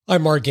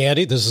I'm Mark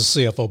Gandy. This is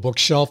CFO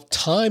Bookshelf.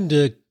 Time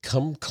to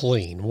come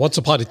clean. Once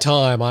upon a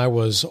time, I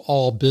was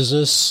all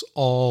business,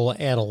 all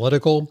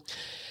analytical,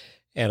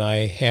 and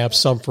I have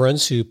some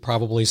friends who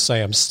probably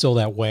say I'm still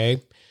that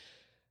way.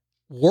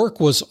 Work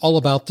was all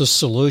about the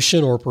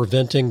solution or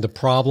preventing the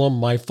problem.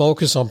 My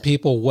focus on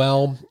people,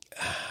 well,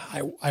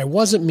 I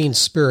wasn't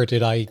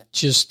mean-spirited. I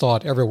just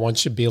thought everyone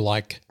should be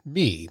like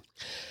me.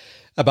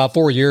 About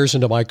 4 years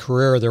into my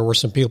career, there were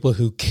some people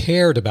who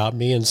cared about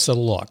me and said,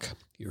 look,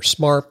 you're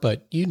smart,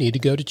 but you need to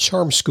go to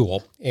charm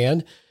school.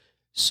 And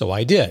so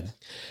I did.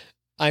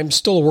 I'm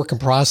still a work in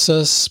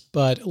process,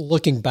 but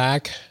looking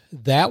back,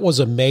 that was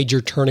a major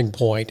turning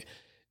point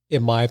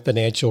in my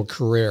financial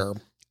career.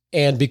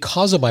 And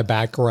because of my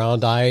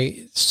background,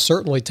 I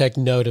certainly take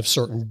note of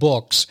certain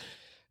books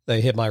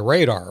that hit my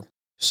radar.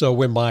 So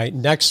when my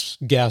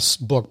next guest's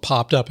book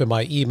popped up in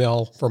my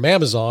email from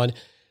Amazon,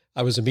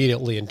 I was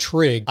immediately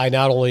intrigued. I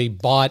not only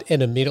bought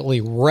and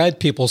immediately read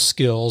People's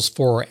Skills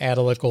for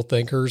Analytical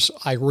Thinkers,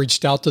 I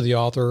reached out to the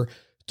author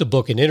to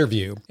book an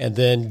interview. And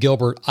then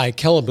Gilbert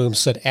Eijkelenboom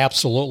said,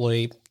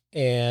 absolutely.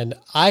 And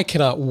I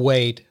cannot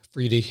wait for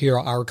you to hear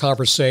our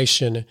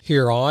conversation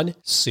here on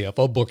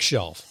CFO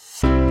Bookshelf.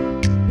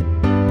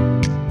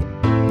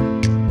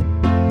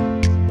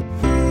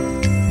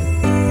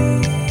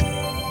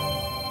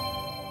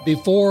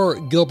 Before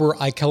Gilbert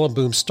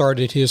Eijkelenboom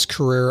started his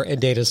career in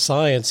data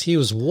science, he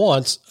was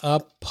once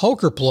a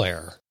poker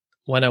player.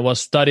 When I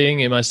was studying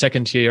in my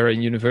second year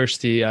in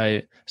university,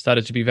 I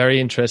started to be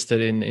very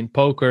interested in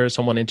poker.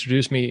 Someone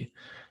introduced me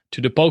to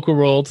the poker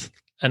world,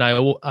 and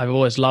I've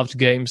always loved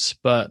games,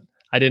 but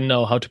I didn't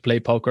know how to play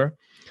poker.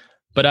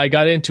 But I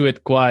got into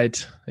it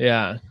quite,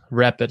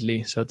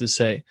 rapidly, so to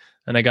say,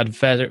 and I got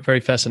very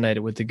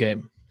fascinated with the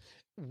game.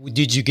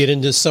 Did you get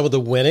into some of the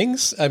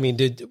winnings? I mean,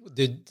 did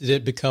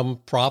it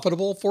become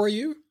profitable for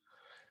you?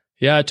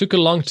 Yeah, it took a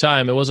long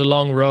time. It was a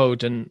long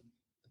road, and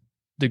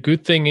the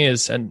good thing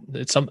is, and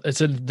it's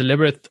a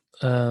deliberate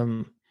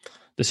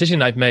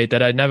decision I've made,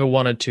 that I never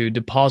wanted to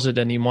deposit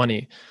any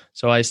money.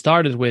 So I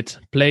started with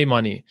play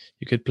money.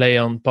 You could play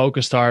on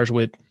PokerStars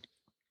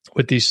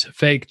with these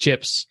fake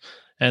chips,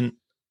 and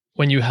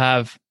when you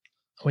had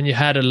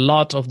a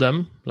lot of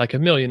them, like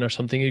 1 million or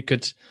something, you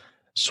could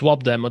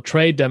swap them or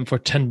trade them for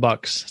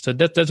 $10. So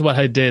that's what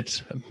I did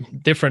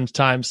different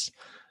times,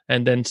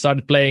 and then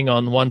started playing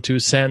on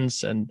 1-2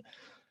 cents and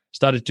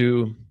started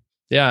to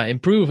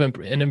improve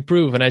and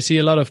improve. And I see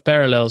a lot of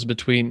parallels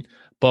between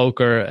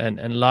poker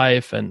and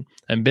life and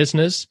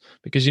business,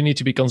 because you need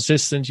to be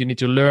consistent, you need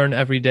to learn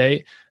every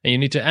day, and you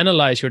need to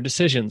analyze your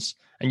decisions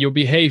and your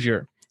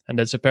behavior. And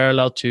that's a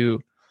parallel to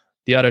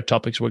the other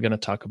topics we're going to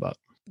talk about.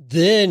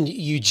 Then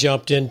you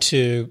jumped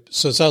into,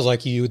 so it sounds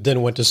like you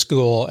then went to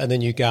school and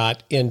then you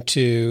got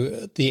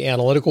into the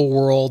analytical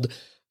world,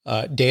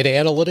 data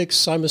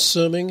analytics, I'm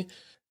assuming.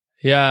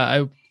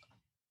 Yeah,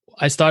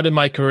 I started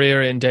my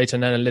career in data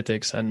and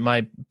analytics, and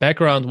my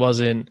background was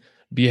in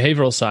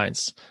behavioral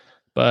science.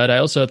 But I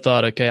also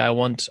thought, okay,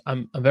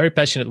 I'm very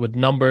passionate with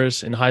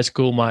numbers. In high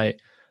school, my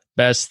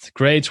best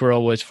grades were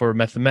always for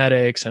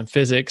mathematics and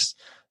physics.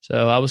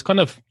 So I was kind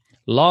of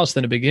lost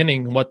in the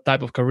beginning what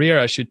type of career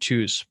I should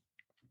choose.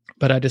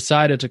 But I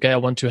decided, okay, I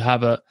want to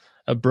have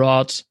a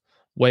broad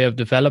way of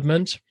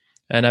development.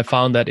 And I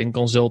found that in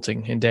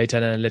consulting, in data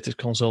and analytics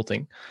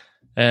consulting.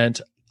 And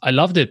I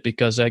loved it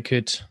because I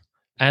could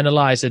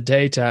analyze the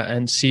data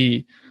and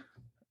see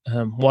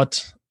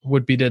what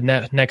would be the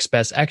next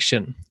best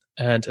action.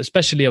 And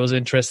especially I was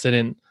interested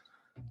in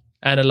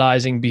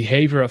analyzing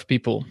behavior of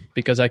people,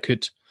 because I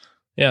could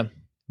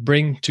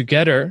bring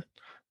together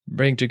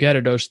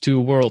those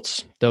two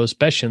worlds, those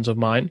passions of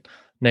mine,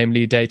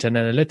 namely data and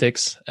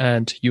analytics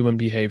and human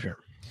behavior.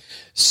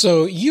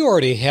 So you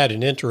already had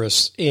an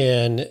interest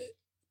in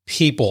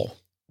people,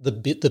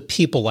 the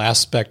people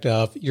aspect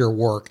of your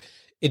work.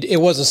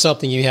 It wasn't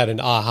something you had an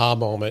aha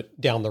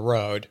moment down the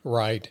road,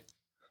 right?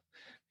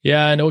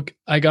 Yeah, I know.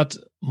 I got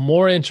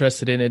more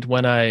interested in it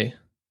when I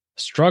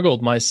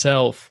struggled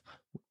myself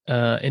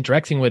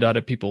interacting with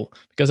other people,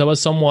 because I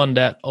was someone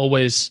that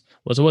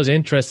was always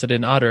interested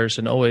in others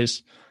and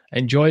always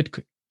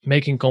enjoyed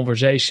making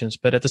conversations.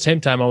 But at the same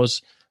time, I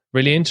was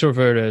really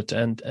introverted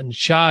and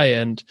shy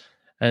and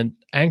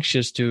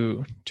anxious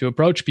to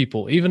approach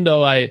people, even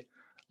though I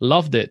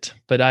loved it,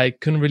 but I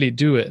couldn't really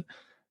do it.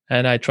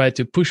 And I tried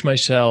to push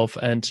myself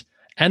and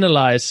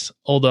analyze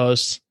all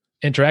those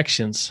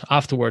interactions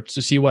afterwards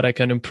to see what I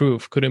could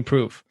improve.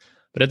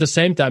 But at the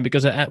same time,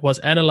 because I was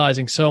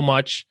analyzing so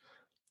much,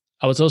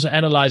 I was also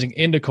analyzing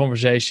in the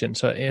conversation.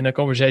 So in a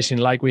conversation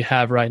like we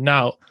have right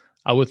now,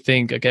 I would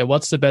think, okay,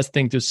 what's the best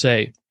thing to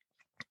say?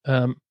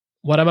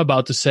 What I'm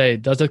about to say,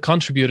 does it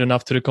contribute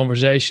enough to the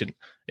conversation?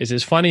 Is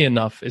this funny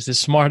enough? Is this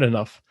smart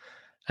enough?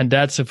 And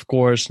that's, of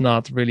course,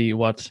 not really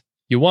what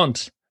you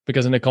want,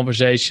 because in a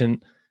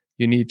conversation,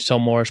 you need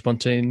some more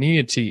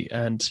spontaneity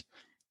and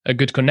a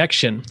good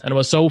connection. And I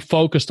was so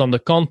focused on the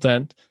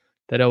content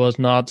that I was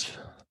not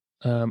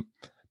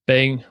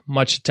paying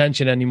much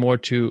attention anymore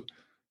to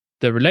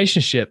the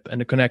relationship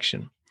and the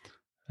connection.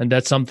 And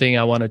that's something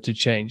I wanted to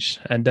change.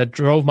 And that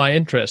drove my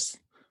interest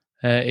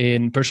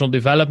in personal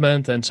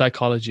development and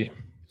psychology.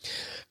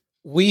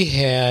 We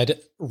had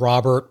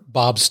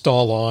Bob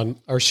Stahl on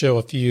our show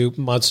a few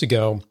months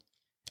ago.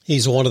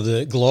 He's one of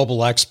the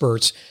global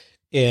experts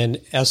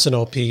in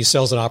S&OP,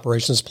 sales and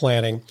operations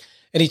planning.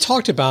 And he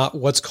talked about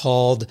what's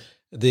called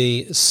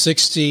the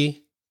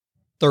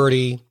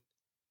 60-30-10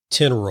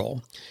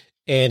 rule.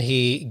 And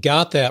he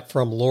got that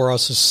from Laura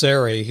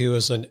Cesari, who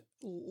is a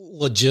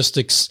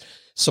logistics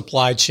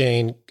supply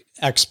chain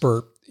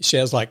expert. She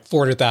has like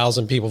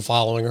 400,000 people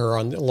following her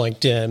on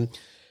LinkedIn.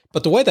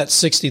 But the way that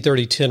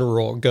 60-30-10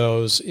 rule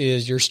goes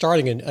is you're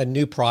starting a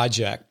new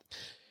project.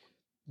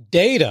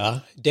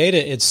 Data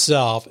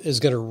itself is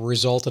going to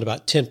result in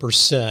about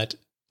 10%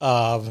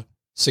 of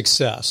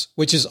success,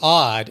 which is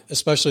odd,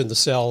 especially in the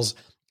sales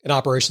and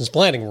operations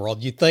planning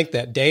world. You'd think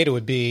that data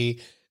would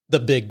be the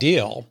big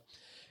deal.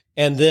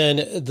 And then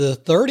the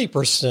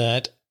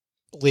 30%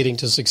 leading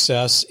to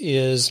success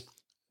is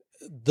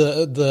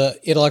the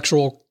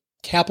intellectual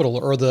capital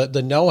or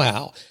the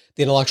know-how,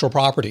 the intellectual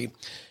property.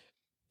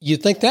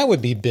 You'd think that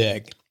would be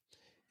big.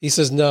 He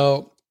says,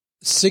 no,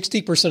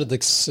 60% of the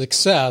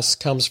success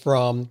comes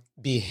from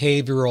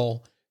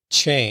behavioral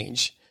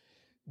change.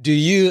 Do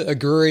you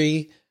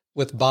agree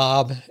with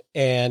Bob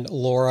and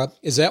Laura?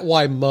 Is that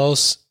why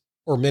most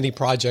or many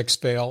projects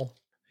fail?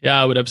 Yeah,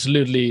 I would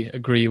absolutely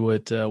agree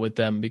with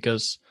them,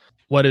 because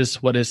what is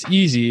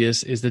easy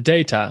is the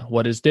data.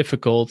 What is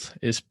difficult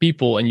is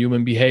people and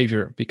human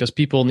behavior, because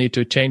people need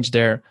to change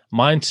their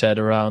mindset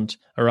around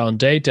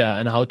data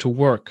and how to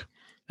work.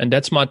 And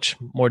that's much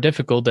more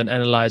difficult than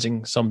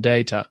analyzing some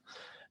data.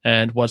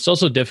 And what's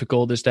also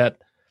difficult is that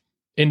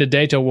in the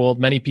data world,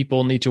 many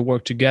people need to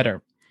work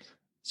together.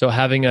 So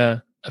having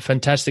a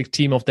fantastic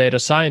team of data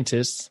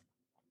scientists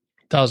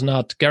does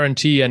not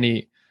guarantee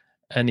any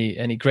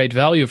great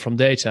value from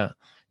data.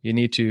 You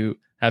need to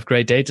have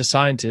great data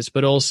scientists,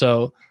 but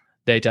also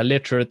data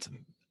literate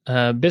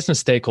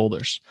business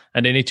stakeholders.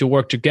 And they need to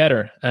work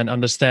together and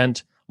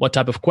understand what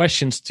type of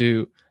questions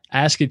to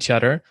ask each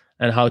other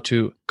and how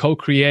to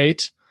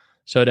co-create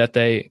so that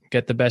they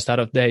get the best out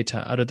of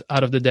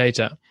the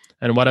data.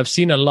 And what I've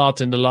seen a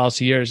lot in the last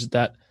years is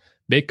that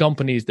big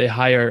companies, they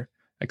hire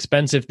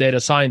expensive data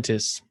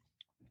scientists.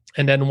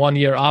 And then 1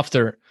 year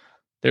after,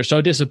 they're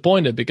so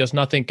disappointed because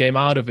nothing came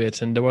out of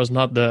it. And there was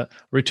not the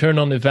return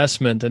on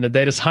investment, and the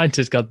data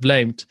scientists got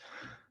blamed.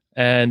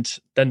 And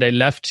then they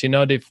left,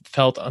 they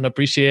felt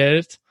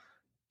unappreciated.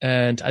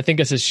 And I think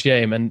it's a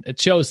shame. And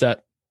it shows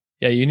that,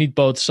 you need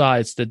both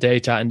sides, the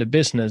data and the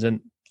business.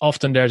 And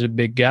often there's a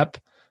big gap.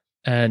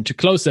 And to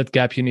close that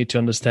gap, you need to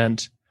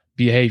understand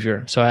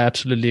behavior. So I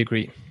absolutely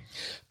agree.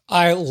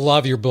 I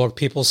love your book,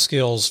 People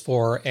Skills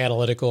for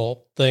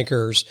Analytical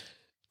Thinkers.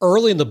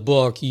 Early in the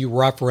book, you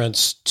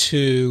reference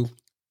two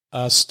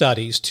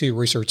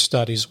research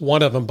studies,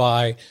 one of them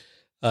by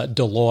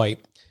Deloitte.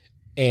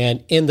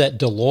 And in that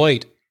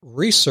Deloitte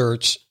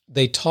research,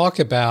 they talk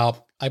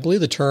about, I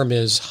believe the term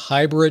is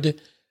hybrid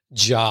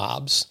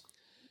jobs.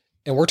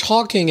 And we're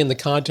talking in the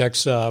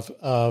context of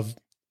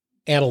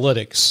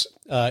analytics,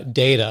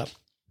 data.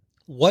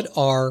 What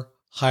are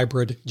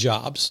hybrid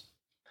jobs?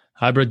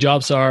 Hybrid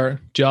jobs are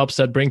jobs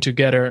that bring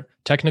together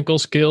technical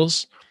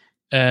skills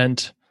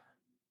and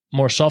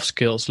more soft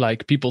skills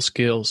like people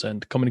skills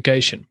and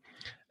communication.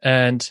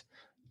 And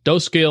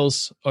those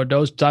skills or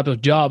those type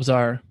of jobs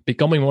are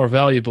becoming more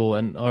valuable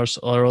and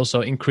are also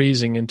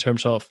increasing in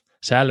terms of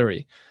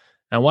salary.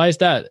 And why is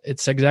that?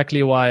 It's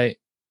exactly why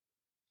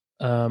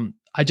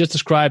I just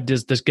described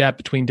this gap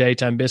between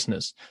data and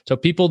business. So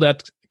people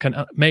that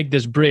can make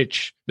this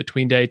bridge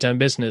between data and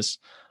business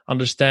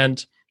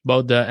understand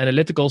both the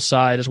analytical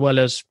side as well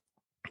as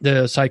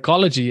the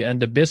psychology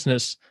and the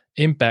business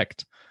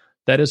impact.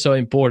 That is so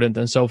important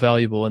and so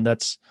valuable. And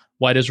that's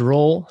why this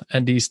role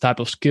and these type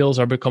of skills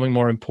are becoming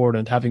more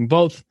important, having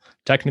both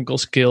technical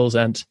skills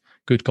and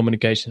good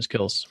communication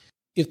skills.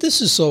 If this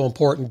is so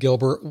important,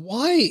 Gilbert,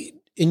 why,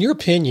 in your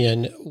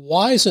opinion,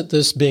 why isn't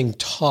this being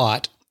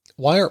taught?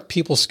 Why aren't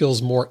people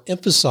skills more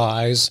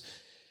emphasized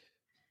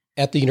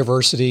at the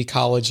university,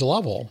 college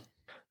level?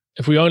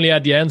 If we only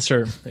had the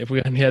answer,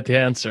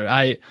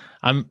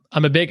 I'm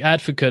a big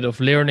advocate of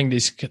learning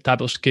these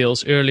type of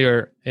skills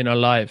earlier in our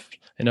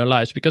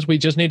lives, because we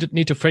just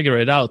need to figure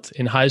it out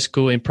in high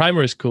school, in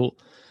primary school,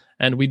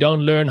 and we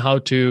don't learn how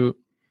to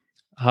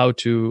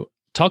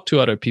talk to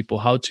other people,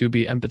 how to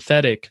be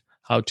empathetic,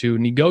 how to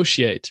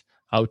negotiate,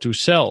 how to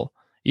sell,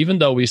 even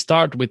though we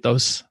start with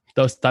those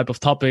type of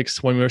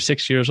topics when we were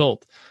 6 years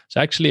old. So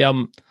actually,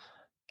 I'm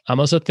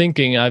also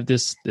thinking I have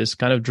this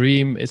kind of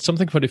dream. It's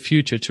something for the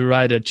future to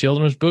write a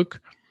children's book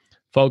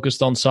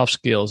focused on soft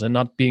skills and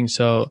not being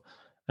so.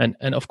 And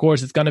of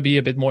course, it's going to be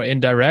a bit more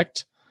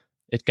indirect.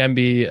 It can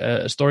be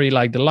a story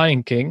like The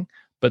Lion King,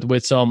 but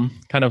with some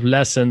kind of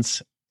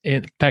lessons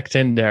packed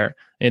in there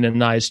in a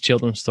nice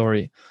children's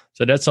story.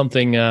 So that's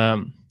something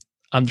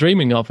I'm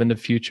dreaming of in the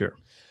future.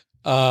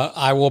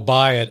 I will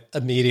buy it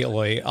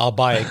immediately. I'll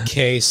buy a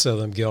case of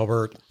them,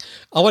 Gilbert.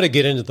 I want to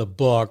get into the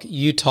book.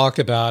 You talk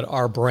about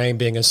our brain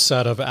being a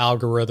set of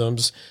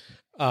algorithms.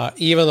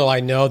 Even though I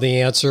know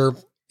the answer,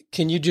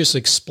 can you just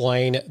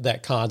explain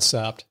that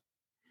concept?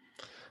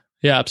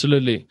 Yeah,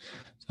 absolutely.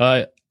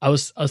 I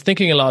was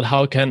thinking a lot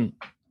how can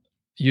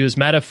use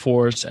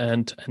metaphors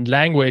and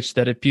language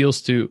that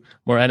appeals to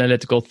more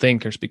analytical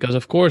thinkers, because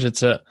of course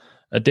it's a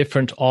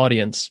different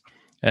audience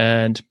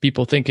and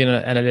people think in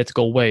an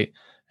analytical way.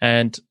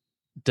 And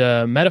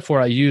the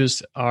metaphor I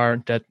use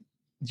are that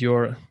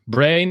your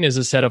brain is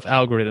a set of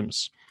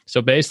algorithms.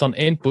 So based on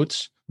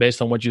inputs,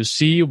 based on what you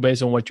see,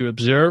 based on what you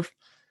observe,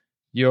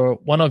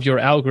 one of your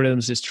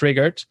algorithms is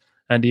triggered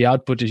and the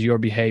output is your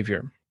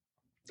behavior.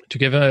 To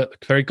give a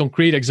very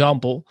concrete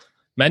example,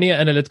 many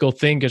analytical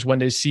thinkers, when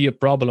they see a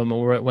problem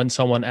or when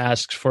someone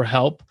asks for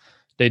help,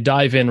 they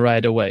dive in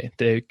right away.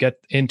 They get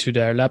into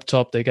their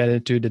laptop, they get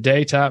into the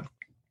data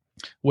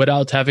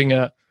without having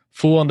a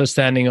full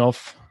understanding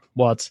of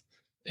what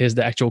is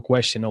the actual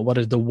question, or what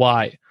is the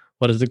why,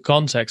 what is the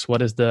context, what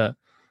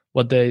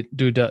they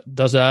do,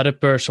 does the other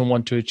person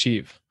want to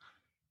achieve.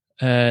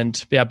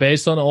 And yeah,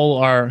 based on all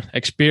our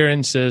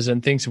experiences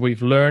and things that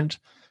we've learned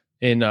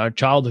in our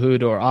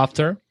childhood or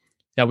after,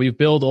 we've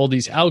built all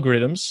these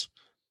algorithms,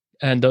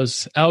 and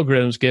those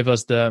algorithms give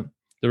us the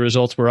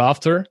results we're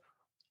after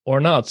or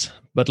not.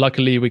 But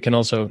luckily, we can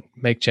also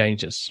make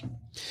changes.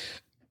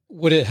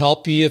 Would it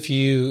help you if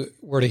you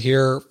were to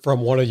hear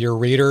from one of your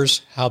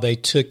readers how they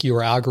took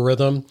your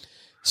algorithm?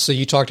 So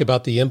you talked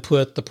about the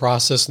input, the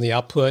process, and the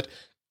output.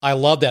 I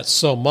love that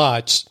so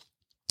much.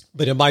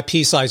 But in my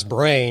pea-sized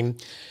brain,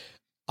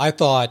 I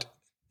thought,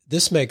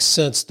 this makes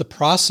sense. The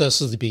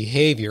process is the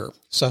behavior.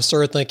 So I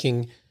started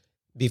thinking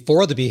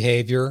before the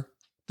behavior,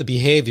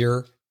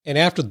 and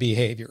after the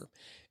behavior.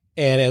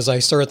 And as I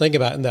started thinking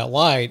about it in that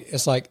light,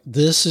 it's like,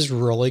 this is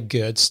really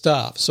good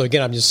stuff. So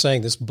again, I'm just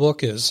saying this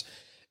book is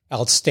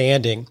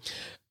outstanding.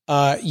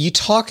 You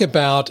talk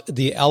about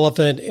the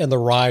elephant and the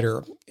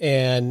rider,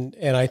 and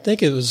I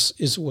think it was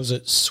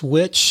it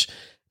Switch?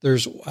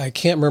 I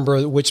can't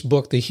remember which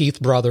book the Heath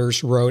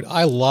brothers wrote.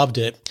 I loved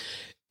it.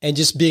 And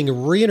just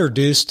being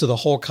reintroduced to the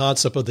whole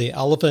concept of the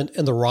elephant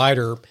and the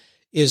rider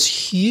is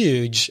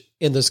huge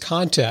in this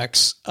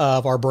context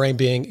of our brain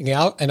being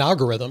an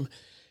algorithm.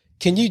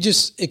 Can you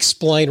just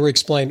explain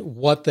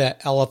what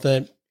that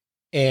elephant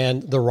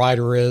and the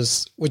rider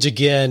is? Which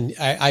again,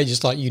 I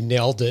just thought you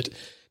nailed it,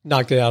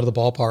 knocked it out of the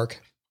ballpark.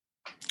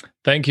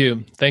 Thank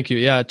you.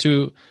 Yeah,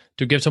 to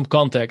give some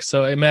context.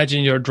 So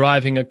imagine you're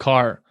driving a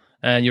car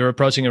and you're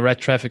approaching a red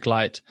traffic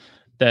light.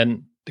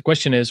 Then the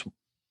question is,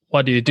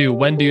 what do you do?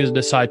 When do you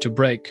decide to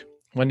brake?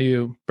 When do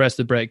you press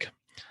the brake?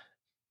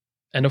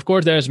 And of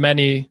course, there's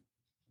many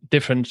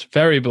different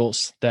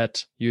variables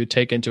that you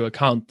take into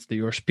account: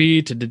 your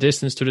speed, the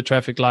distance to the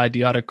traffic light,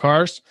 the other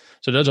cars.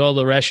 So those are all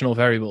the rational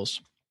variables.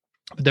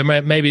 But there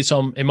may be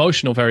some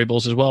emotional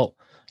variables as well,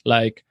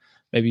 like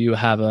maybe you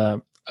have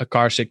a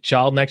car sick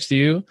child next to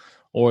you,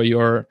 or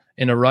you're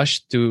in a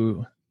rush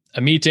to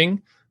a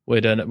meeting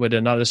with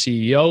another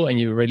CEO, and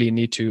you really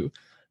need to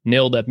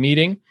nail that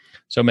meeting.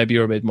 So maybe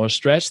you're a bit more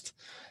stressed.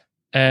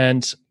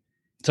 And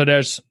so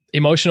there's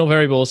emotional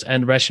variables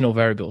and rational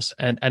variables.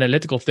 And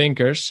analytical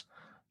thinkers,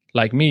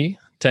 like me,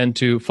 tend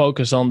to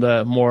focus on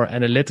the more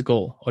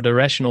analytical or the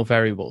rational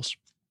variables.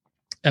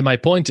 And my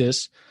point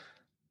is,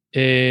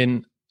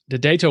 in the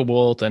data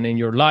world and in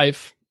your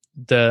life,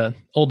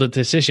 all the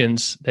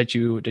decisions that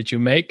you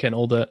make and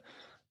all the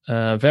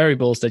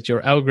variables that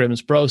your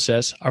algorithms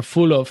process are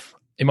full of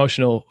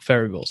emotional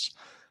variables.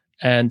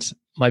 And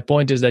my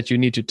point is that you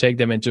need to take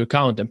them into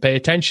account and pay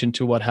attention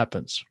to what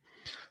happens.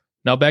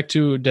 Now back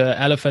to the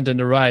elephant and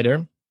the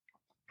rider.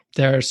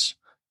 There's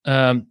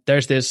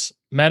this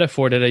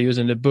metaphor that I use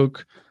in the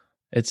book.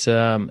 It's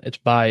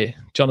by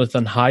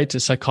Jonathan Haidt, a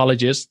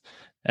psychologist,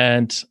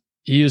 and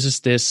he uses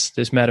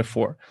this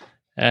metaphor.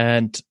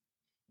 And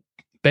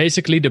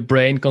basically, the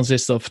brain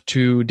consists of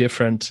two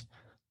different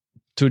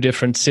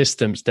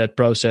systems that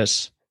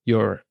process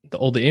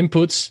all the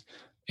inputs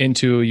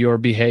into your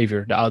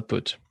behavior, the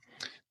output.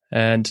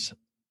 And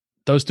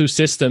those two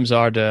systems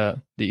are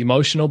the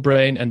emotional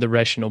brain and the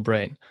rational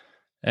brain.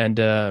 And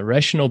the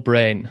rational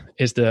brain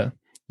is the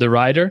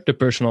rider, the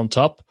person on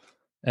top,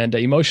 and the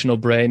emotional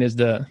brain is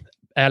the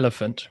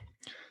elephant.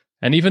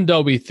 And even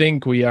though we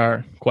think we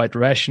are quite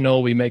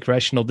rational, we make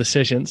rational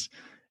decisions,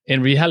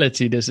 in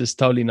reality, this is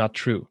totally not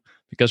true,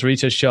 because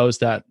research shows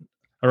that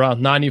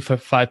around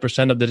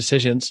 95% of the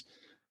decisions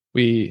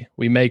we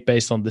make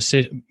based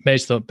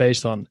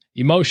on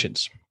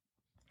emotions.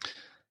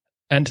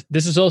 And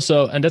this is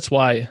also, and that's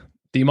why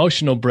the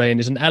emotional brain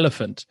is an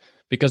elephant,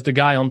 because the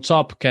guy on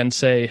top can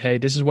say, hey,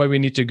 this is where we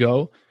need to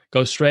go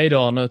straight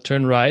on,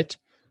 turn right.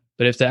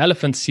 But if the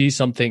elephant sees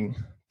something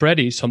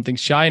pretty, something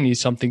shiny,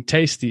 something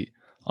tasty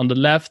on the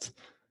left,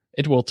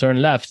 it will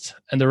turn left.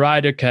 And the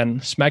rider can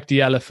smack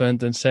the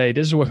elephant and say,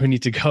 this is where we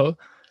need to go.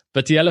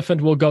 But the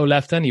elephant will go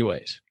left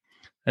anyways.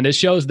 And this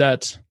shows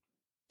that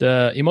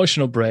the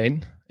emotional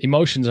brain,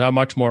 emotions are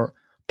much more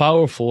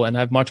powerful and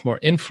have much more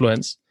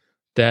influence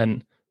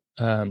than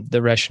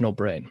the rational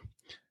brain.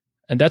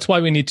 And that's why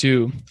we need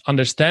to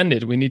understand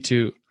it. We need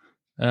to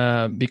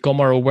become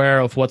more aware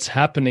of what's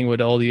happening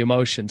with all the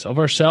emotions of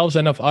ourselves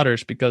and of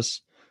others,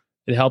 because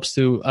it helps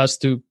us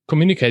to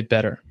communicate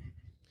better.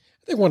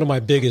 I think one of my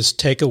biggest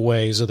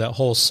takeaways of that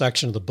whole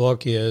section of the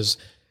book is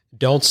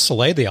don't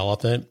slay the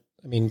elephant.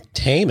 I mean,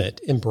 tame it,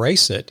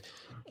 embrace it,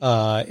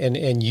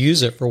 and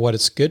use it for what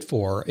it's good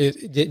for.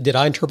 Did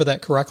I interpret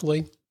that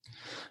correctly?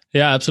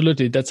 Yeah,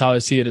 absolutely. That's how I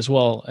see it as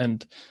well.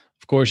 And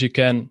of course, you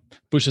can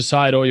push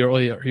aside all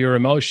your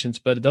emotions,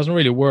 but it doesn't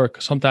really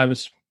work.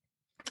 Sometimes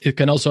it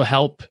can also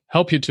help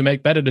you to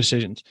make better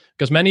decisions,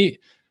 because many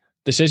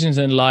decisions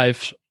in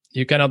life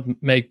you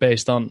cannot make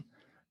based on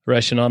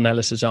rational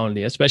analysis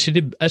only,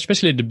 especially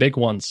the big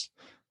ones,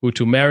 who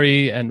to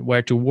marry and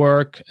where to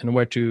work and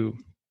where to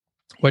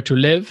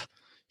live.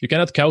 You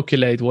cannot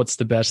calculate what's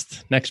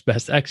the next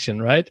best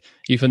action, right?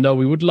 Even though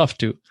we would love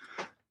to,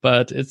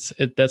 but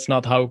that's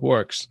not how it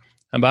works.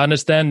 And by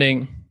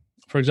understanding,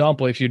 for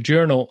example, if you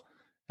journal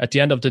at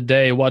the end of the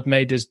day what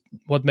made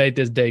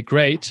this day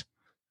great,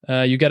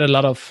 you get a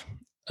lot of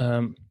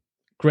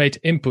great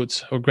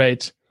inputs or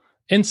great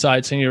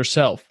insights in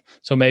yourself.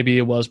 So maybe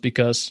it was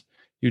because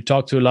you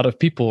talked to a lot of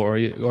people,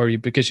 or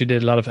because you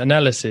did a lot of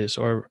analysis,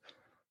 or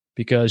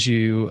because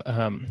you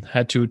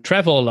had to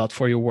travel a lot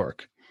for your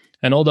work.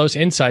 And all those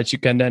insights you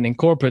can then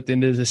incorporate in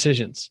the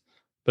decisions.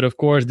 But of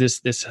course,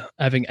 this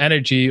having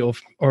energy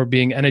or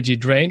being energy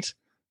drained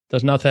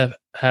does not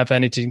have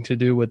anything to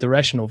do with the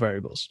rational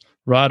variables,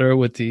 rather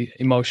with the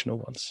emotional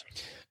ones.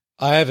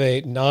 I have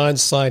a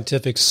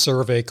non-scientific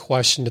survey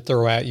question to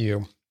throw at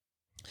you.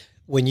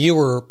 When you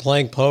were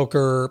playing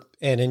poker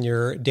and in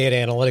your data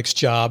analytics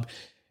job,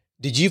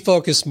 did you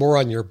focus more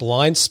on your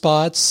blind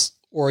spots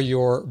or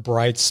your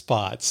bright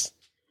spots?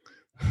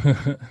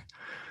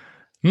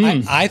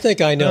 I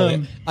think I know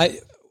that.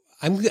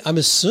 I'm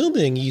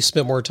assuming you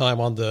spent more time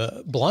on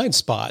the blind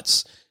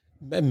spots,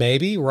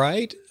 maybe,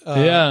 right?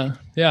 I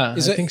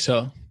think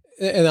so.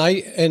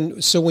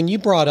 And so when you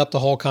brought up the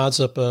whole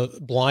concept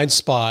of blind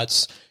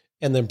spots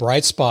and then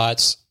bright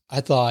spots,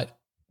 I thought,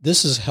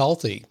 this is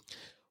healthy.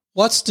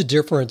 What's the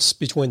difference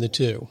between the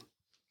two?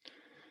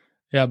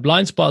 Yeah,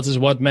 blind spots is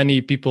what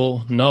many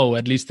people know,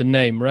 at least the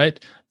name, right?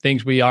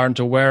 Things we aren't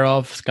aware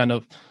of, kind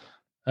of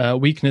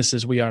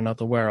weaknesses we are not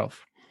aware of.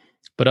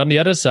 But on the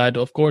other side,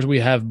 of course, we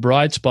have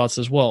bright spots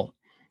as well.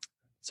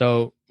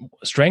 So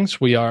strengths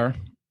we are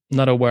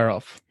not aware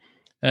of.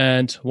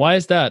 And why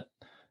is that?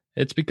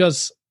 It's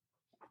because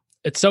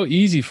it's so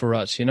easy for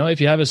us.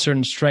 If you have a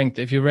certain strength,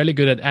 if you're really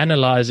good at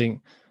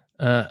analyzing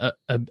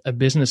a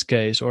business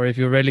case, or if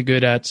you're really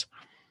good at,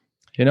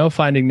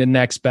 finding the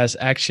next best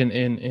action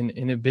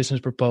in a business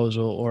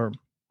proposal or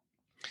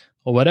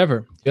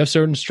whatever, you have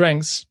certain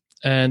strengths.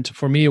 And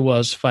for me, it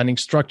was finding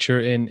structure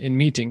in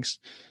meetings.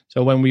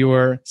 So when we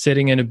were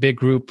sitting in a big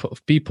group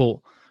of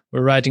people,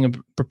 we're writing a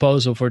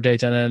proposal for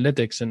data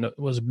analytics, and it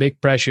was a big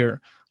pressure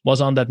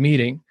was on that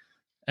meeting.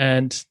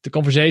 And the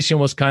conversation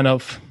was kind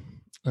of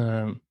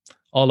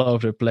all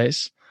over the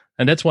place.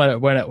 And that's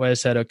when I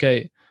said,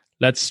 okay,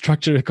 let's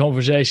structure the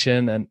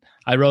conversation. And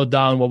I wrote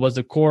down what was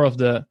the core of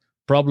the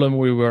problem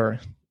we were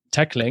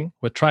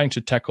trying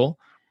to tackle.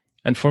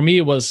 And for me,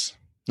 it was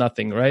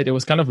nothing, right? It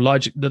was kind of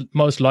the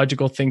most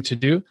logical thing to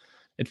do.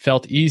 It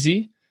felt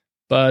easy.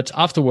 But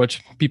afterwards,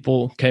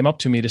 people came up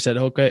to me. They said,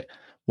 okay,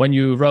 when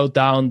you wrote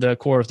down the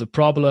core of the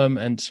problem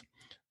and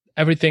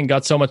everything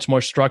got so much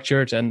more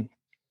structured and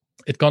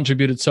it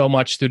contributed so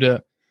much to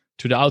the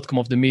outcome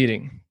of the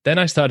meeting, then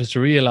I started to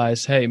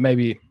realize, hey,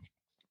 maybe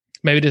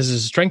this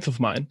is a strength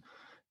of mine.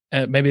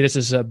 And maybe this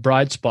is a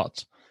bright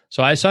spot.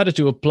 So I started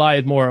to apply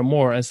it more and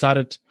more and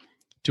started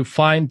to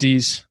find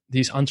these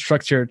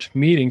unstructured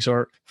meetings,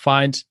 or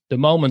find the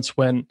moments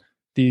when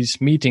these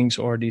meetings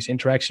or these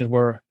interactions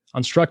were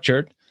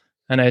unstructured,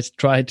 and I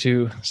tried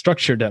to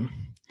structure them.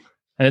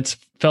 And it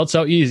felt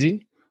so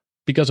easy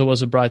because it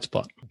was a bright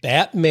spot.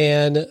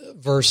 Batman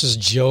versus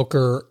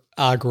Joker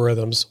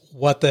algorithms.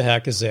 What the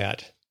heck is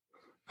that?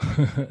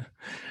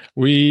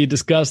 We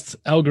discussed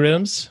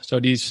algorithms, so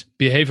these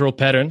behavioral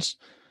patterns.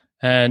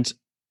 And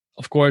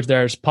of course,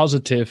 there's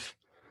positive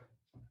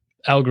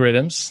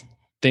algorithms,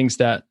 things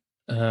that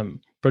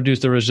produce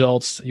the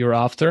results you're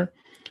after,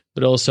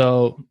 but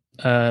also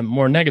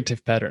more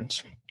negative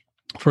patterns.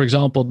 For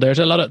example, there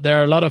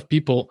are a lot of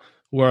people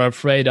who are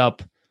afraid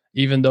up,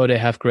 even though they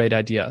have great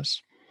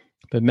ideas.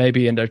 But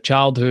maybe in their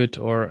childhood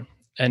or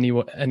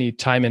any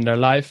time in their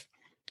life,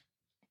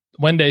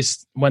 when they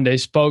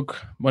spoke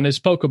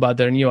about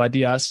their new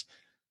ideas,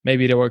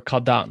 maybe they were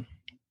cut down.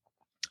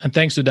 And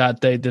thanks to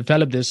that, they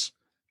developed this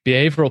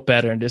behavioral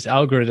pattern, this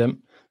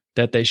algorithm,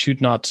 that they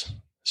should not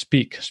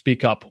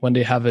speak up when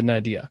they have an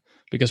idea,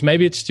 because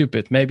maybe it's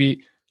stupid,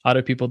 maybe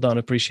other people don't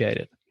appreciate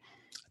it.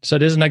 So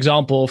this is an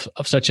example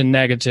of such a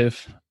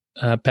negative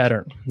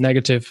pattern,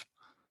 negative,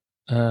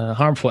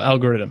 harmful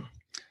algorithm.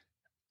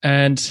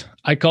 And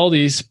I call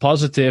these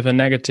positive and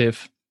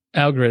negative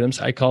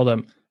algorithms, I call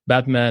them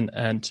Batman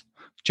and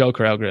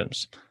Joker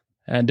algorithms.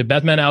 And the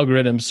Batman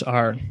algorithms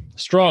are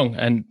strong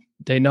and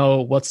they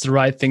know what's the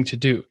right thing to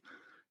do.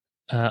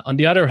 On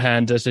the other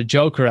hand, there's the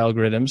joker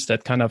algorithms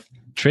that kind of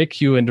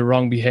trick you in the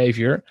wrong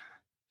behavior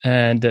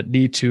and that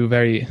lead to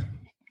very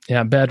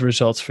bad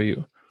results for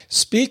you.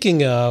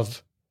 Speaking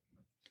of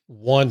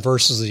one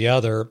versus the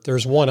other,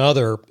 there's one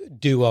other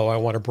duo I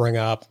want to bring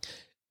up.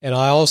 And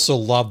I also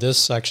love this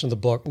section of the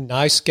book,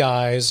 nice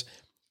guys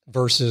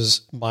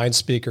versus mind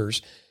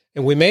speakers.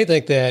 And we may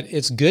think that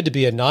it's good to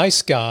be a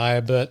nice guy,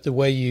 but the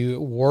way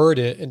you word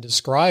it and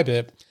describe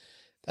it,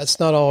 that's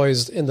not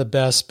always in the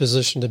best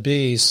position to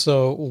be.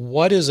 So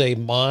what is a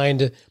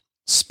mind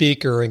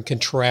speaker, and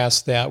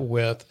contrast that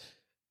with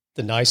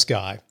the nice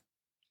guy?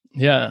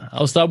 Yeah,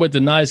 I'll start with the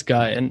nice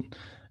guy. And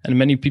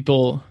many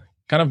people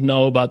kind of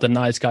know about the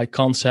nice guy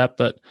concept,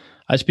 but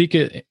I speak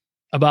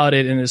about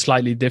it in a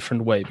slightly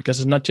different way, because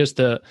it's not just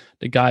the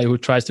guy who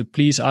tries to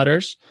please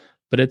others,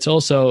 but it's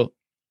also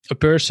a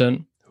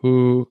person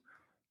who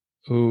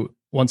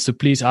wants to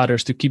please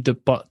others to keep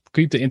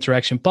the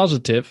interaction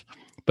positive.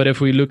 But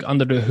if we look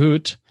under the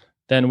hood,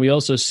 then we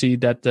also see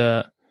that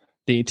the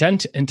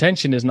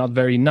intention is not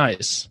very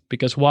nice.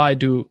 Because why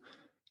do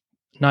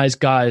nice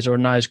guys or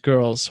nice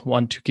girls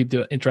want to keep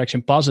the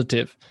interaction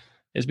positive?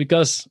 It's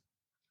because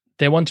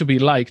they want to be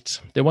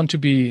liked. They want to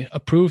be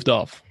approved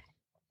of.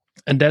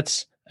 And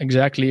that's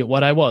exactly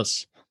what I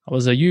was. I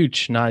was a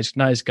huge nice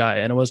guy,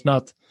 and I was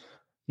not.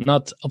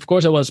 Of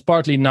course, I was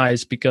partly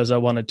nice because I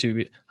wanted to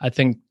be. I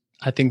think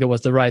that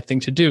was the right thing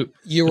to do.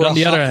 On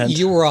the other hand,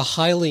 you were a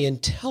highly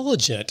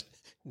intelligent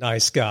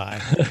nice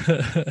guy.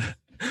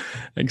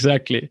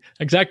 Exactly,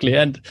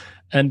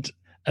 and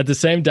at the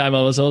same time,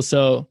 I was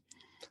also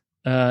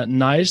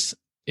nice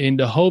in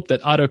the hope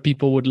that other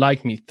people would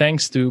like me,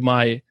 thanks to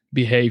my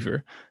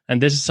behavior.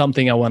 And this is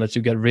something I wanted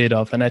to get rid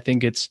of, and I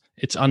think it's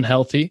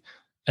unhealthy.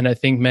 And I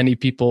think many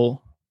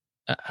people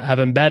have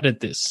embedded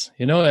this,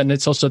 and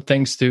it's also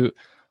thanks to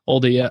all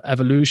the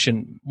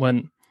evolution.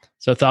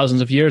 So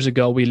thousands of years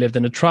ago, we lived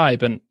in a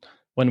tribe, and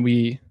when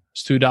we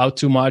stood out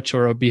too much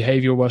or our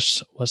behavior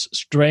was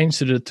strange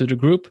to the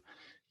group,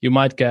 you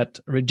might get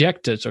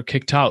rejected or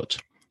kicked out.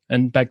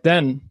 And back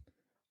then,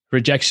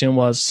 rejection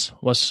was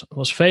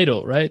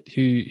fatal, right?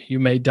 You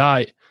may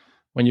die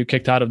when you're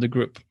kicked out of the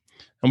group.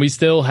 And we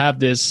still have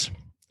this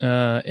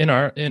in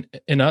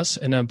us,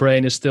 and our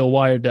brain is still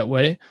wired that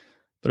way.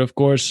 But of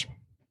course,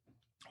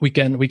 we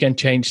can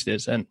change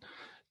this. And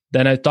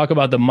then I talk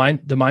about the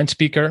mind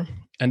speaker,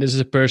 and this is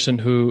a person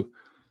who,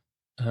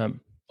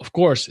 of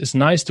course, is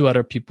nice to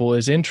other people,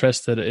 is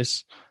interested,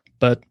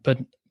 but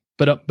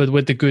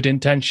with the good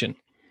intention.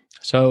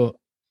 So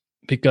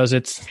because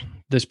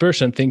this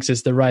person thinks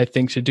it's the right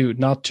thing to do,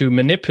 not to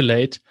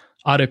manipulate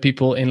other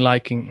people in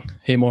liking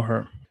him or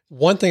her.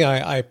 One thing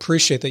I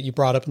appreciate that you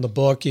brought up in the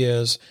book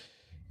is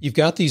you've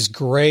got these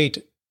great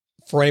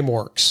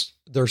frameworks.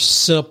 They're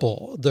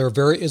simple.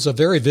 It's a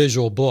very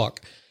visual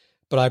book,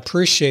 but I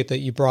appreciate that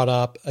you brought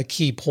up a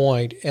key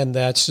point, and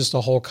that's just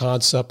the whole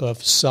concept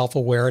of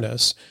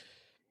self-awareness.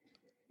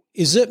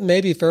 Is it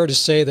maybe fair to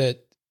say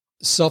that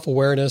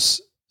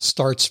self-awareness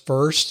starts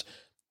first,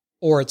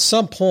 or at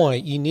some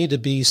point you need to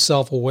be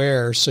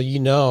self-aware so you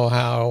know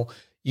how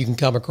you can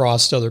come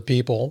across to other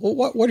people?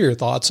 What are your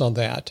thoughts on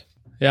that?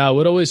 Yeah, I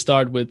would always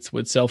start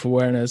with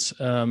self-awareness.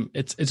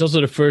 It's also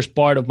the first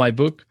part of my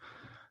book,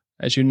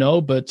 as you know,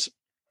 but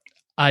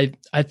I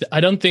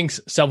don't think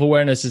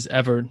self-awareness is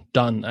ever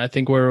done. I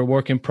think we're a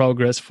work in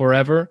progress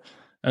forever.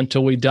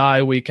 Until we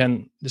die, we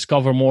can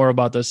discover more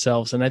about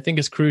ourselves. And I think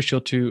it's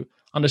crucial to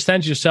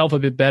understand yourself a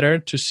bit better,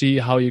 to see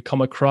how you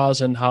come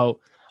across and how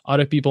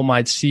other people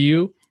might see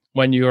you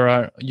when you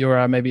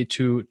are maybe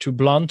too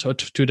blunt or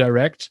too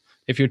direct.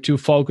 If you're too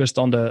focused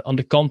on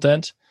the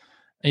content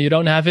and you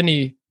don't have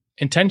any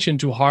intention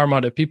to harm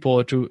other people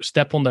or to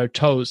step on their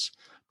toes,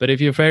 but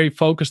if you're very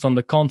focused on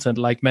the content,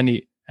 like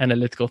many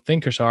analytical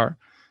thinkers are,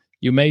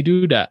 you may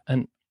do that.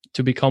 And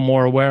to become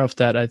more aware of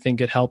that, I think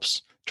it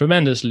helps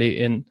tremendously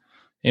in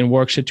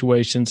work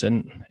situations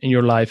and in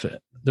your life,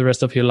 the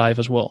rest of your life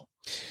as well.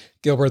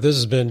 Gilbert, this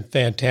has been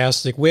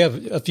fantastic. We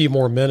have a few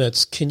more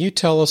minutes. Can you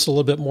tell us a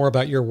little bit more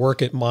about your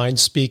work at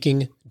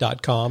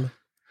mindspeaking.com?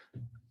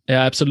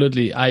 Yeah,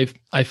 absolutely.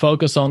 I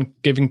focus on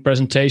giving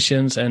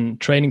presentations and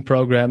training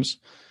programs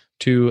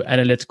to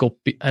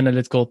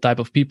analytical type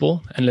of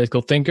people,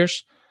 analytical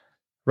thinkers.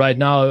 Right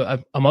now,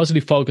 I'm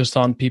mostly focused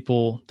on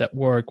people that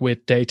work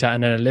with data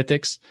and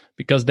analytics,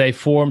 because they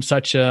form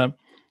such an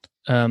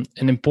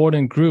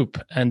important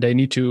group, and they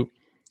need to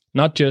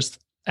not just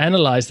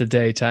analyze the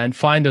data and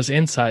find those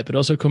insights, but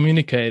also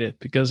communicate it.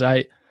 Because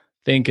I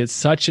think it's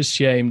such a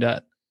shame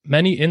that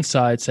many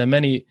insights and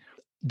many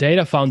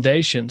data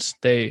foundations,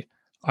 they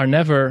are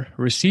never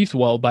received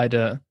well by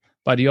the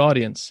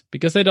audience,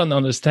 because they don't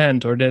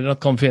understand or they're not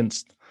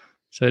convinced.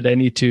 So they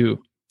need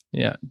to,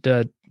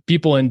 the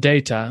people in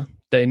data,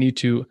 they need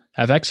to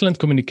have excellent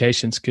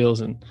communication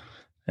skills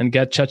and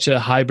get such a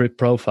hybrid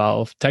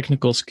profile of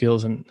technical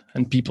skills and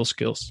people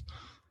skills.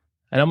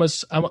 And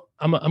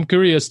I'm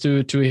curious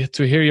to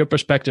hear your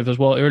perspective as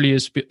well. Earlier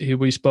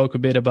we spoke a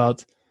bit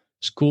about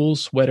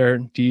schools,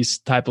 whether these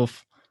type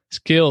of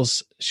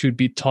skills should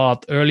be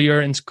taught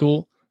earlier in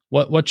school.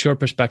 What's your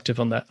perspective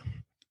on that?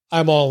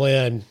 I'm all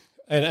in,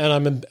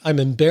 and I'm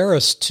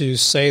embarrassed to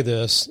say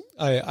this.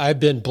 I've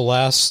been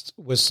blessed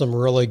with some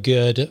really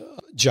good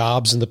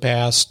jobs in the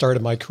past.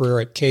 Started my career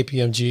at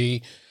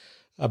KPMG.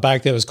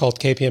 Back then it was called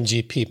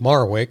KPMG Pete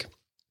Marwick,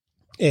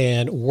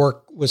 and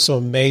worked with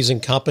some amazing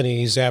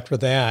companies after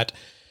that.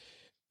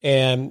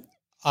 And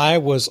I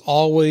was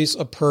always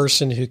a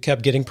person who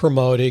kept getting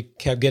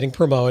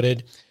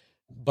promoted,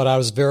 but I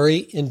was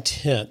very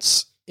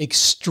intense,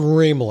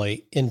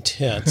 extremely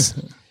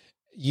intense.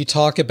 You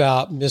talk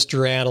about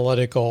Mr.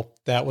 Analytical,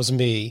 that was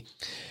me.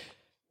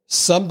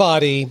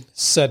 Somebody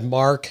said,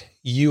 Mark,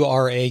 you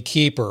are a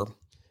keeper,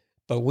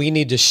 but we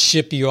need to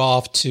ship you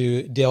off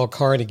to Dale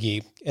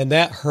Carnegie. And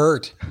that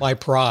hurt my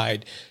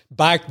pride.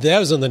 Back then, it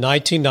was in the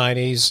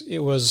 1990s. It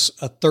was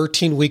a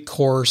 13-week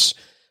course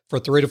for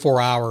 3 to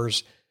 4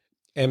 hours.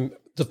 And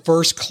the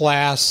first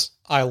class,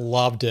 I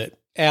loved it.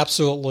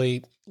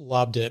 Absolutely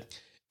loved it.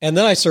 And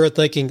then I started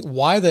thinking,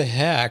 why the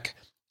heck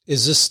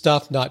is this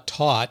stuff not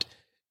taught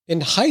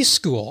in high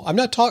school? I'm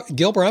not talking,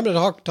 Gilbert, I'm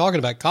not talking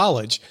about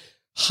college.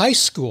 High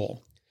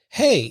school.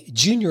 Hey,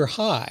 junior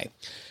high.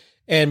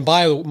 And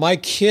my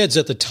kids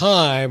at the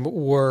time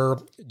were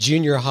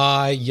junior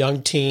high,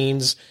 young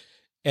teens,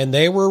 and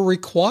they were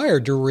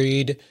required to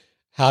read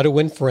How to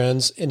Win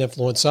Friends and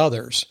Influence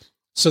Others.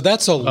 So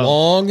that's a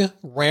long,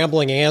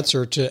 rambling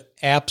answer to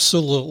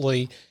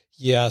absolutely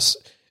yes.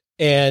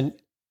 And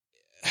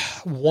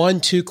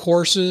 1-2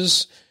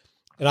 courses,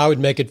 and I would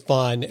make it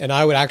fun. And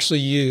I would actually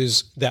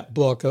use that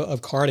book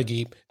of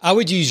Carnegie. I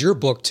would use your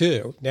book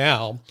too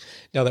now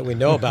that we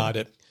know about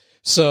it.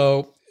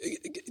 So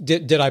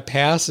did I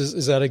pass?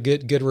 Is that a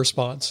good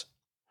response?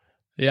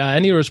 Yeah,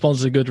 any response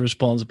is a good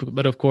response.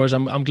 But of course,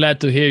 I'm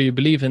glad to hear you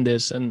believe in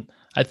this. And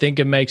I think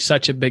it makes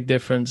such a big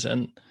difference.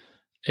 And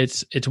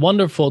it's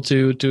wonderful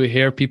to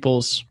hear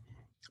people's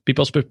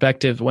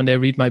perspective when they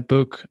read my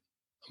book,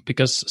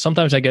 because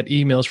sometimes I get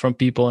emails from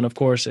people, and of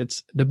course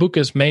the book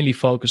is mainly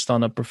focused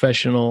on a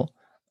professional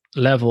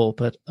level,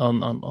 but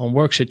on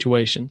work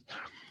situation.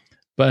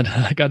 But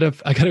I got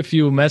a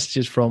few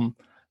messages from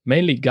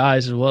mainly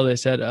guys as well. They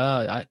said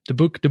the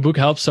book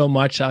helps so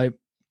much.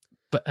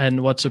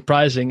 And what's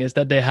surprising is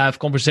that they have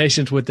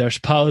conversations with their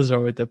spouse or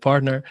with their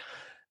partner,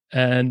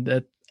 and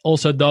that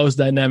also those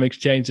dynamics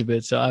change a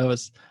bit. So I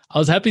was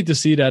happy to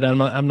see that.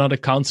 I'm not a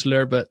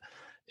counselor, but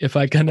if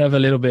I can have a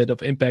little bit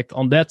of impact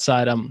on that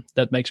side,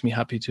 that makes me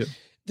happy too.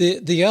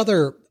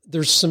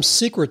 There's some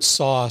secret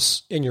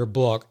sauce in your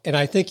book, and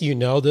I think you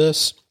know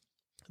this,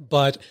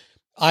 but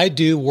I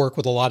do work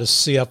with a lot of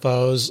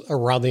CFOs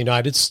around the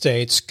United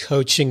States,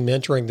 coaching,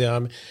 mentoring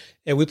them,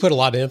 and we put a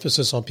lot of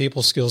emphasis on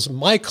people skills.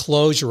 My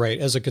close rate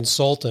as a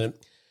consultant,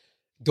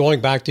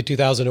 going back to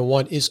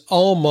 2001, is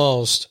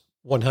almost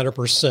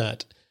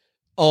 100%.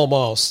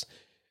 Almost.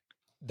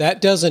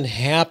 That doesn't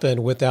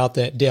happen without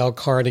that Dale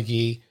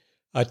Carnegie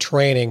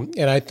training.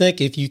 And I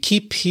think if you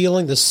keep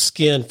peeling the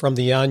skin from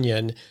the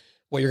onion,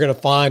 what you're going to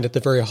find at the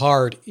very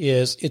heart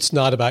is it's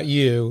not about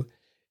you,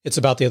 it's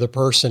about the other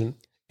person.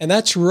 And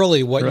that's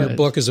really what your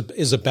book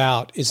is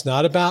about. It's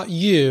not about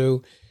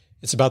you,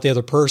 it's about the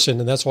other person.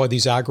 And that's why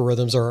these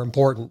algorithms are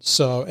important.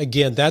 So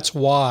again, that's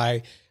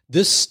why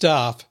this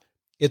stuff,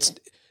 it's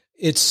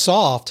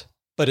soft,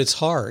 but it's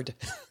hard.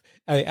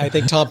 I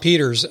think Tom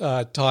Peters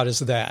taught us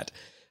that.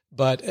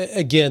 But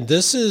again,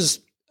 this is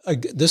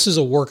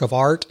a work of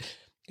art,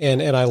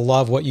 and I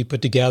love what you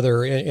put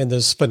together in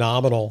this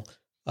phenomenal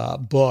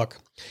book.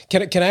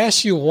 Can I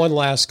ask you one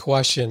last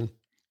question?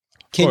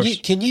 Can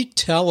you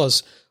tell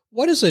us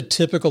what is a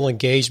typical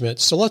engagement?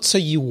 So let's say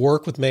you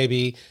work with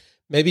maybe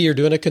you're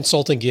doing a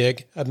consulting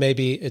gig.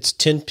 Maybe it's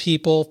 10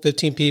 people,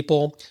 15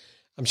 people.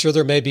 I'm sure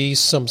there may be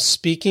some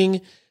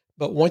speaking,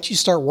 but once you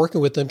start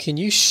working with them, can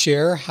you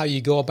share how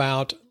you go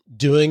about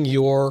doing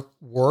your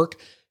work,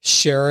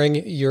 sharing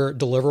your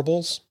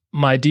deliverables?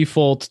 My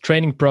default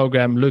training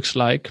program looks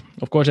like,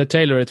 of course, I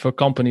tailor it for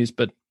companies,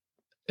 but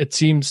it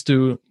seems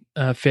to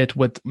fit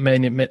with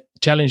many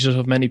challenges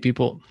of many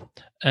people.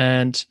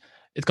 And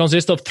it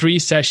consists of 3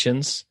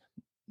 sessions.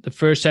 The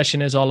first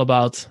session is all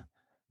about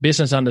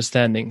business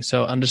understanding.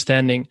 So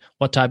understanding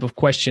what type of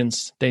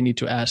questions they need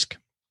to ask,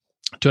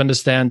 to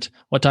understand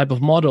what type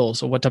of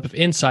models or what type of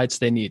insights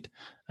they need.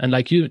 And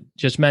like you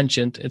just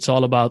mentioned, it's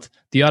all about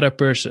the other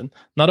person,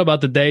 not about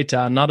the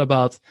data, not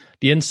about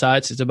the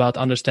insights. It's about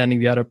understanding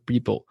the other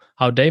people,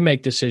 how they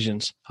make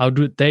decisions, how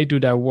do they do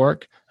their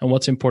work, and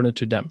what's important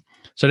to them.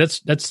 So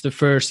that's the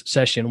first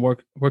session,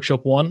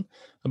 workshop 1,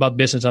 about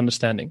business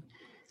understanding.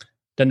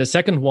 Then the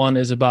second one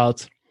is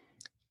about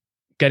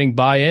getting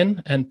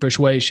buy-in and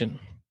persuasion.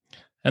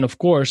 And of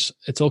course,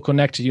 it's all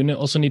connected. You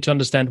also need to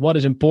understand what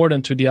is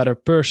important to the other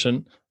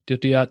person,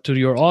 to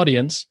your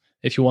audience,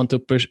 if you want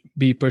to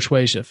be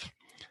persuasive.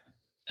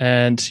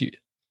 And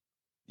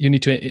you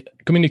need to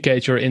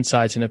communicate your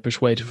insights in a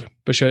persuasive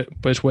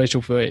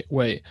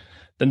way.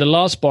 Then the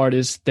last part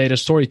is data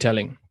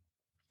storytelling,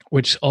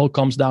 which all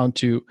comes down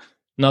to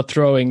not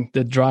throwing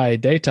the dry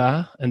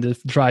data and the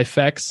dry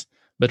facts,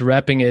 but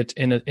wrapping it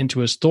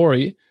into a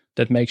story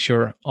that makes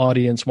your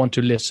audience want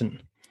to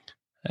listen.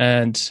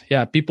 And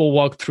yeah, people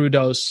walk through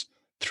those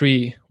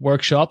 3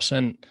 workshops.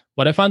 And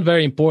what I found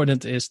very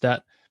important is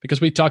that,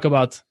 because we talk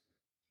about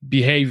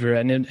behavior,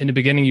 and in the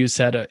beginning you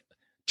said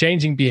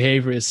changing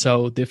behavior is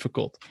so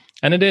difficult.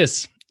 And it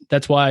is.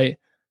 That's why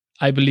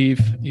I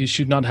believe you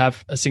should not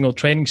have a single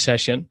training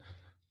session,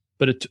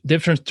 but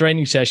different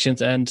training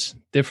sessions, and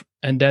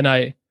then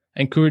I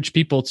encourage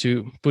people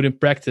to put in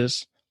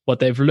practice what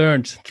they've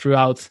learned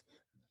throughout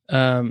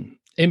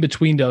in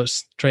between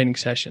those training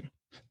sessions.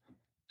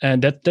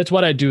 And that's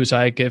what I do. So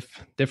I give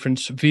different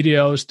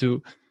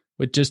videos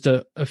with just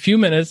a few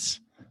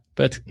minutes,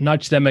 but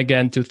nudge them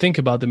again to think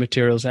about the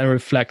materials and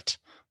reflect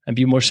and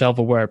be more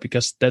self-aware,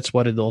 because that's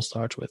what it all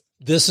starts with.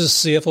 This is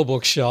CFO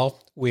Bookshelf.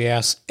 We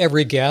ask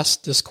every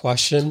guest this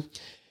question: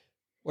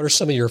 what are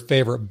some of your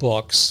favorite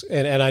books?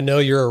 And I know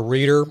you're a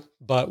reader,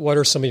 but what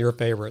are some of your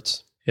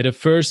favorites? Yeah, the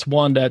first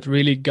one that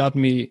really got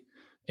me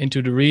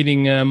into the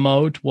reading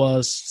mode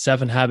was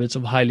 7 Habits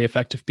of Highly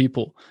Effective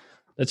People.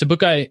 That's a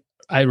book I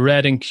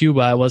read in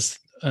Cuba. I was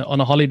on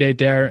a holiday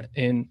there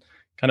in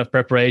kind of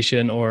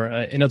preparation or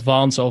in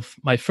advance of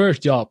my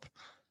first job.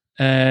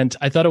 And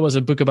I thought it was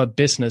a book about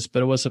business,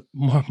 but it was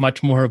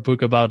much more a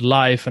book about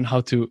life and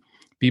how to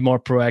be more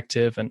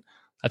proactive. And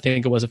I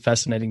think it was a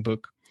fascinating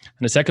book.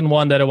 And the second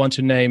one that I want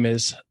to name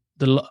is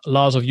The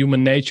Laws of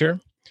Human Nature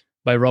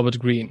by Robert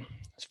Greene.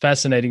 It's a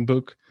fascinating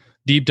book,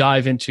 deep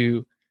dive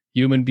into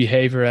human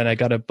behavior, and I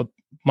got a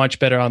much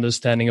better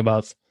understanding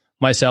about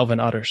myself and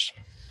others.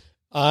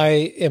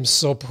 I am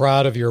so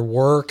proud of your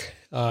work.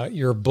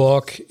 Your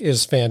book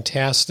is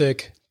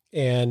fantastic,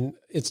 and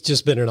it's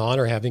just been an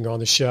honor having you on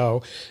the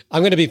show.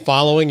 I'm going to be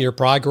following your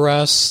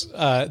progress.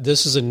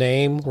 This is a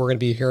name. We're going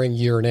to be hearing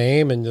your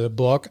name in the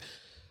book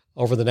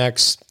over the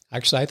next,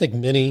 actually, I think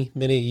many,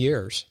 many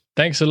years.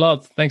 Thanks a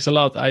lot. Thanks a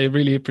lot. I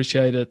really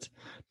appreciated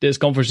this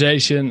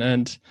conversation.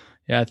 And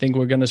yeah, I think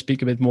we're going to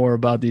speak a bit more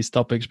about these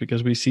topics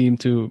because we seem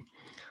to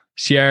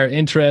share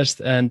interest,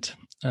 and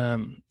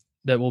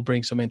that will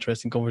bring some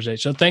interesting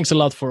conversation. So thanks a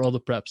lot for all the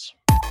preps.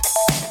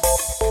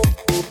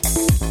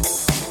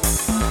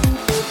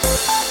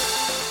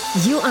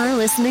 You are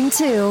listening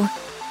to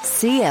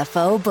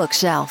CFO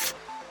Bookshelf,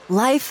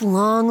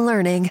 lifelong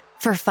learning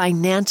for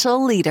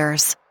financial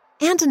leaders.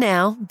 And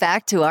now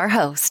back to our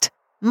host,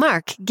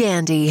 Mark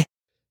Gandy.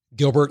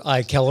 Gilbert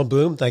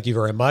Eijkelenboom, thank you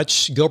very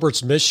much.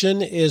 Gilbert's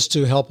mission is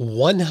to help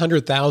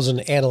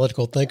 100,000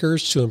 analytical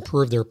thinkers to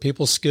improve their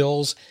people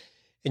skills.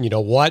 And you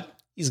know what?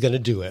 He's going to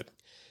do it.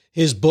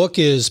 His book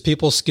is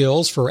People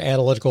Skills for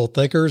Analytical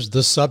Thinkers.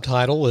 The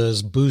subtitle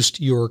is Boost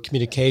Your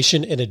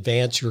Communication and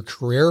Advance Your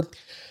Career.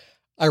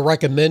 I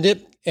recommend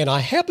it. And I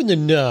happen to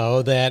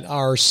know that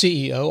our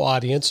CEO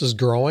audience is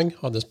growing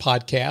on this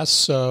podcast.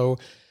 So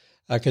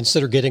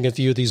consider getting a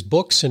few of these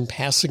books and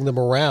passing them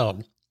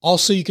around.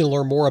 Also, you can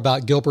learn more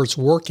about Gilbert's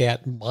work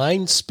at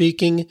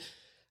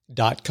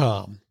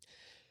mindspeaking.com.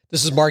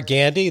 This is Mark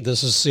Gandy.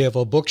 This is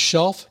CFO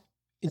Bookshelf.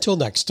 Until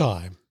next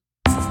time.